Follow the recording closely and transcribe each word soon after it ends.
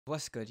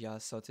What's good,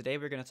 y'all? So today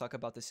we're going to talk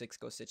about the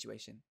 6Ghxst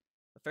situation.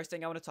 The first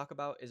thing I want to talk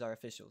about is our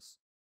officials.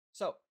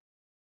 So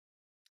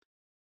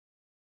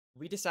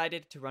we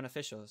decided to run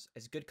officials.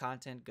 It's good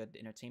content, good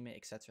entertainment,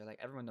 etc. Like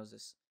everyone knows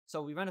this.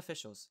 So we run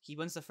officials. He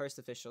wins the first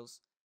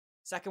officials.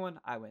 Second one,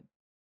 I win.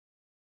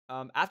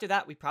 After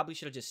that, we probably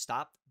should have just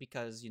stopped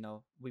because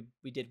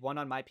we did one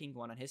on my ping,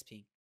 one on his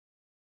ping.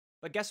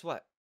 But guess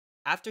what?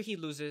 After he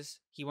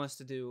loses, he wants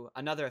to do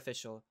another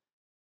official,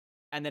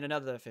 and then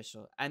another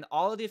official, and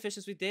all of the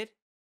officials we did,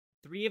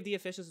 three of the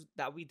officials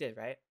that we did,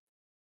 right?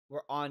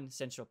 We're on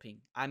Central Ping.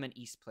 I'm an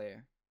East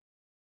player.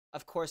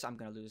 Of course, I'm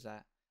gonna lose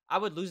that. I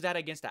would lose that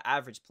against the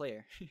average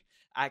player.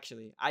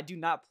 Actually, I do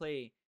not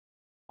play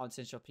on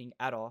Central Ping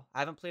at all. I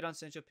haven't played on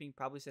Central Ping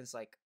probably since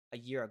like a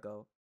year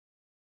ago,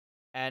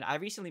 and I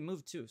recently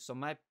moved too. So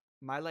my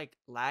like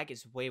lag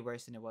is way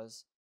worse than it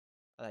was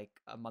like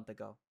a month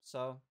ago.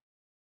 So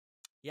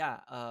yeah,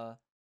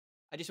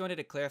 I just wanted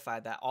to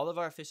clarify that all of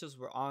our officials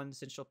were on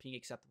Central Ping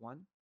except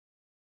one,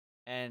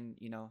 and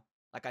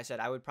like I said,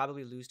 I would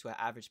probably lose to an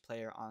average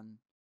player on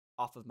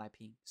off of my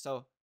ping.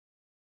 So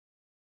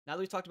now that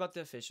we've talked about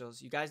the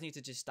officials, you guys need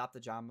to just stop the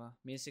drama.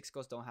 Me and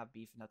 6Ghxst don't have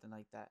beef, nothing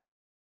like that.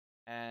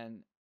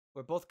 And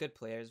we're both good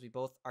players. We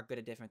both are good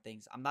at different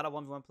things. I'm not a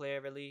 1v1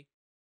 player, really.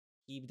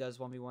 He does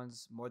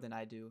 1v1s more than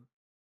I do.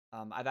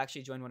 I've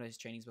actually joined one of his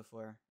trainings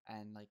before,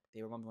 and like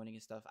they were 1v1ing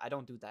and stuff. I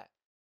don't do that.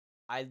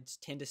 I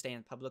tend to stay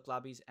in public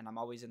lobbies, and I'm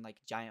always in like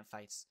giant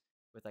fights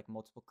with like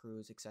multiple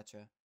crews,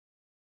 etc.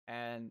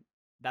 And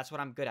that's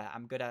what I'm good at.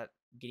 I'm good at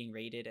getting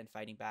raided and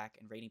fighting back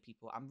and raiding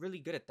people. I'm really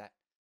good at that.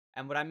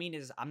 And what I mean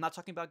is, I'm not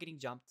talking about getting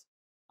jumped.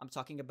 I'm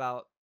talking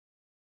about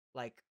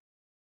like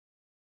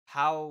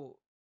how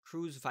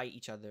crews fight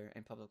each other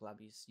in public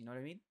lobbies. You know what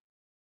I mean?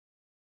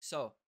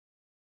 So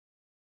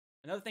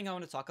another thing I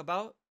want to talk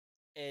about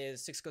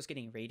is 6Ghxst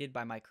getting raided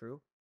by my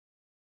crew.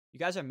 You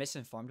guys are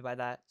misinformed by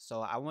that,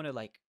 so I want to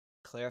like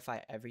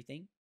clarify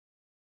everything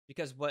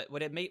because what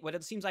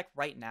it seems like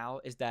right now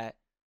is that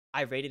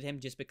I raided him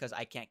just because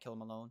I can't kill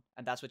him alone,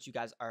 and that's what you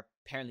guys are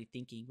apparently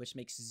thinking, which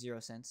makes zero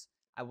sense.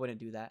 I wouldn't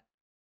do that.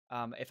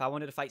 If I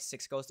wanted to fight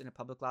 6Ghxst in a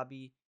public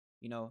lobby,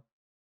 you know,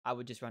 I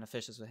would just run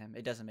officials with him.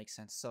 It doesn't make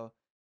sense. So,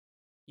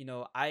 you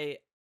know, I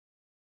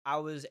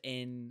was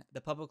in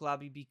the public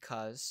lobby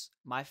because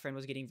my friend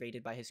was getting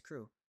raided by his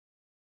crew.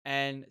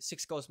 And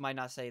 6Ghxst might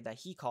not say that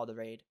he called the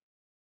raid,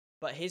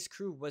 but his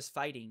crew was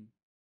fighting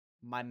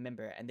my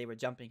member and they were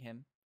jumping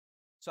him.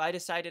 So I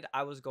decided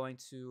I was going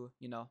to,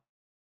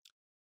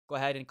 go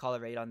ahead and call a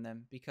raid on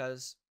them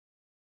because,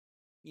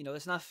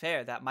 it's not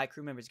fair that my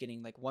crew member is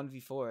getting like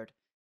 1v4'd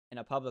in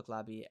a public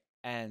lobby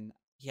and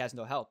he has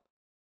no help.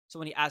 So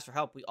when he asks for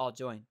help, we all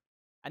join.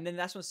 And then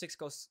that's when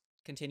 6Ghxst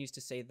continues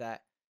to say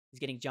that he's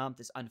getting jumped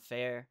is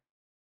unfair.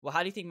 Well, how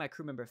do you think my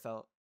crew member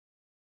felt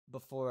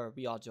before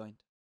we all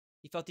joined?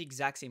 He felt the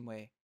exact same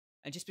way.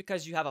 And just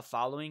because you have a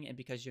following and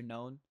because you're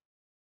known,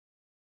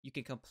 you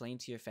can complain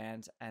to your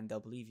fans and they'll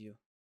believe you.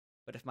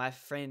 But if my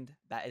friend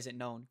that isn't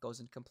known goes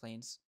and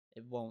complains,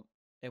 it won't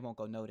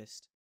go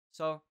noticed.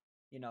 So,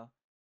 you know,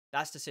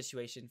 that's the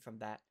situation from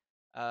that.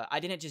 I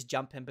didn't just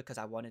jump him because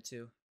I wanted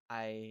to.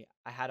 I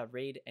had a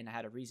raid and I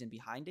had a reason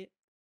behind it.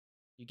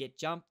 You get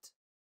jumped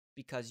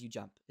because you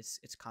jump.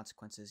 It's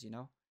consequences,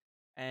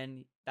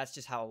 And that's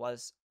just how it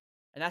was.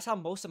 And that's how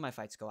most of my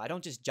fights go. I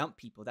don't just jump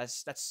people.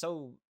 That's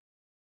so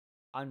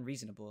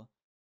unreasonable.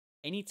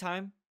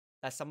 Anytime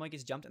that someone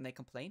gets jumped and they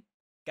complain,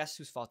 guess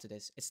whose fault it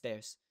is? It's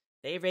theirs.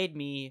 They raid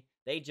me,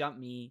 they jump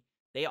me,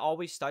 they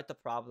always start the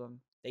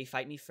problem, they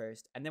fight me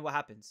first, and then what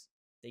happens?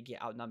 They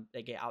get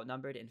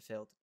outnumbered and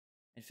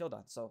filled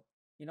on. So,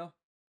 you know?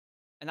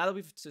 And now that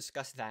we've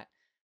discussed that,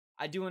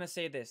 I do want to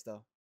say this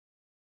though.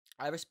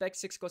 I respect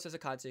 6Ghxst as a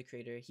content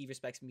creator. He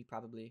respects me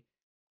probably.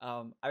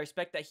 I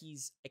respect that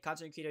he's a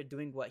content creator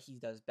doing what he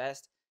does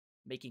best,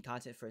 making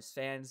content for his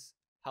fans,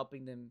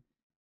 helping them,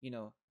 you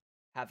know,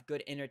 have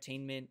good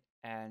entertainment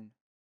and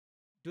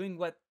doing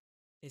what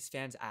his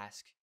fans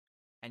ask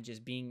and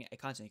just being a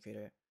content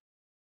creator.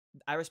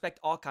 I respect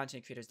all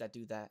content creators that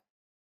do that.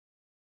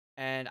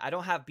 And I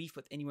don't have beef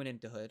with anyone in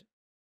the hood.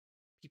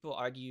 People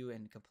argue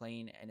and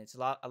complain and it's a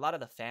lot of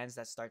the fans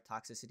that start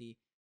toxicity.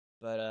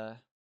 But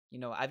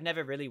I've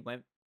never really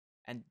went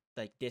and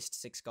like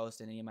dissed 6Ghxst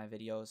in any of my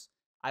videos.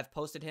 I've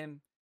posted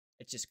him.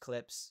 It's just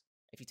clips.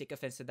 If you take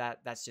offense to that,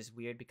 that's just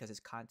weird because it's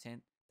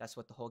content. That's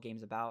what the whole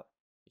game's about.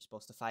 You're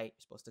supposed to fight.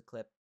 You're supposed to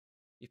clip.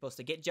 You're supposed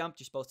to get jumped.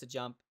 You're supposed to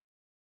jump.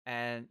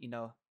 And,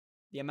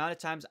 the amount of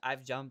times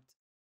I've jumped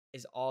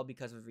is all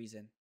because of a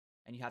reason.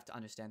 And you have to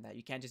understand that.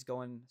 You can't just go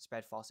and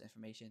spread false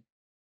information.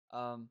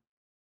 Um,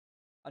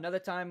 Another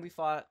time we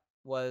fought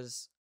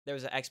was there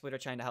was an exploiter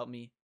trying to help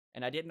me,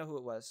 and I didn't know who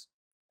it was.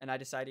 And I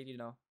decided,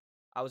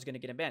 I was going to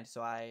get him banned.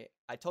 So I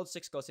told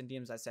 6Ghxst in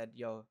DMs, I said,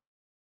 yo,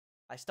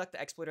 I stuck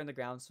the exploiter on the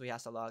ground, so he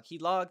has to log. He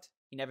logged.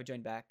 He never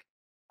joined back.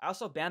 I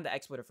also banned the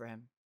exploiter for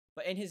him.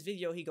 But in his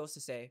video, he goes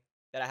to say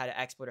that I had an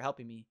exploiter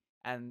helping me.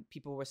 And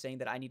people were saying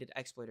that I needed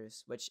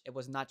exploiters, which it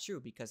was not true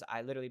because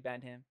I literally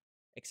banned him,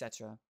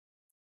 etc.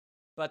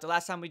 But the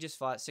last time we just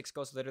fought,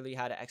 6Ghxst literally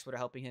had an exploiter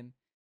helping him.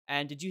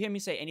 And did you hear me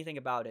say anything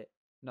about it?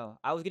 No.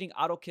 I was getting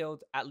auto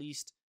killed at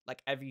least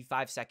like every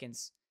 5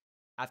 seconds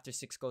after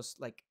 6Ghxst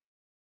like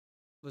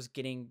was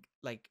getting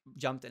like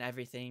jumped and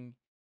everything.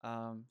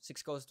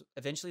 6Ghxst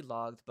eventually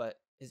logged, but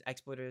his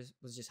exploiters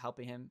was just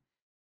helping him.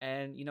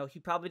 And you know, he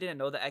probably didn't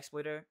know the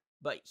exploiter,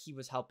 but he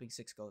was helping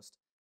 6Ghxst.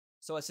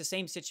 So it's the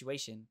same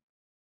situation.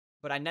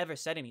 But I never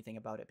said anything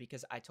about it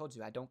because I told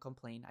you I don't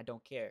complain, I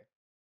don't care.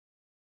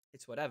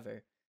 It's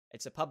whatever.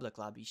 It's a public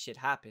lobby, shit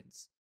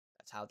happens.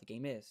 That's how the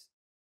game is.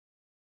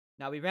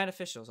 Now we ran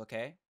officials,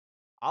 okay?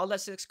 I'll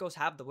let 6Ghxst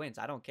have the wins,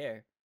 I don't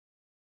care.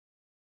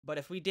 But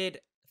if we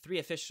did 3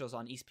 officials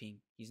on East Ping,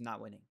 he's not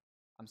winning.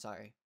 I'm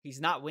sorry. He's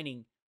not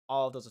winning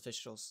all of those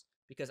officials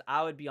because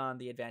I would be on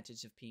the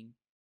advantage of Ping.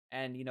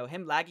 And, you know,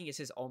 him lagging is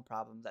his own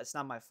problem. That's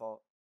not my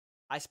fault.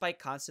 I spike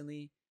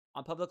constantly.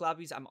 On public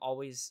lobbies, I'm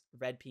always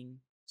red Ping.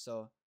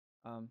 So,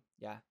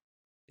 yeah.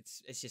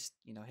 It's just,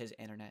 you know, his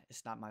internet.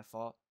 It's not my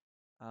fault.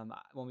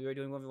 When we were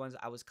doing 1v1s,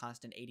 I was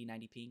constant 80,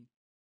 90 ping.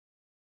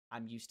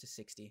 I'm used to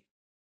 60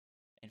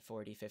 and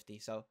 40, 50.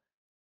 So,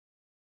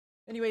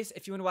 anyways,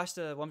 if you want to watch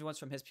the 1v1s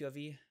from his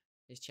POV,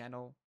 his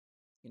channel,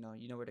 you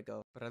know where to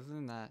go. But other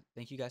than that,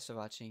 thank you guys for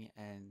watching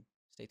and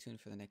stay tuned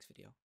for the next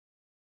video.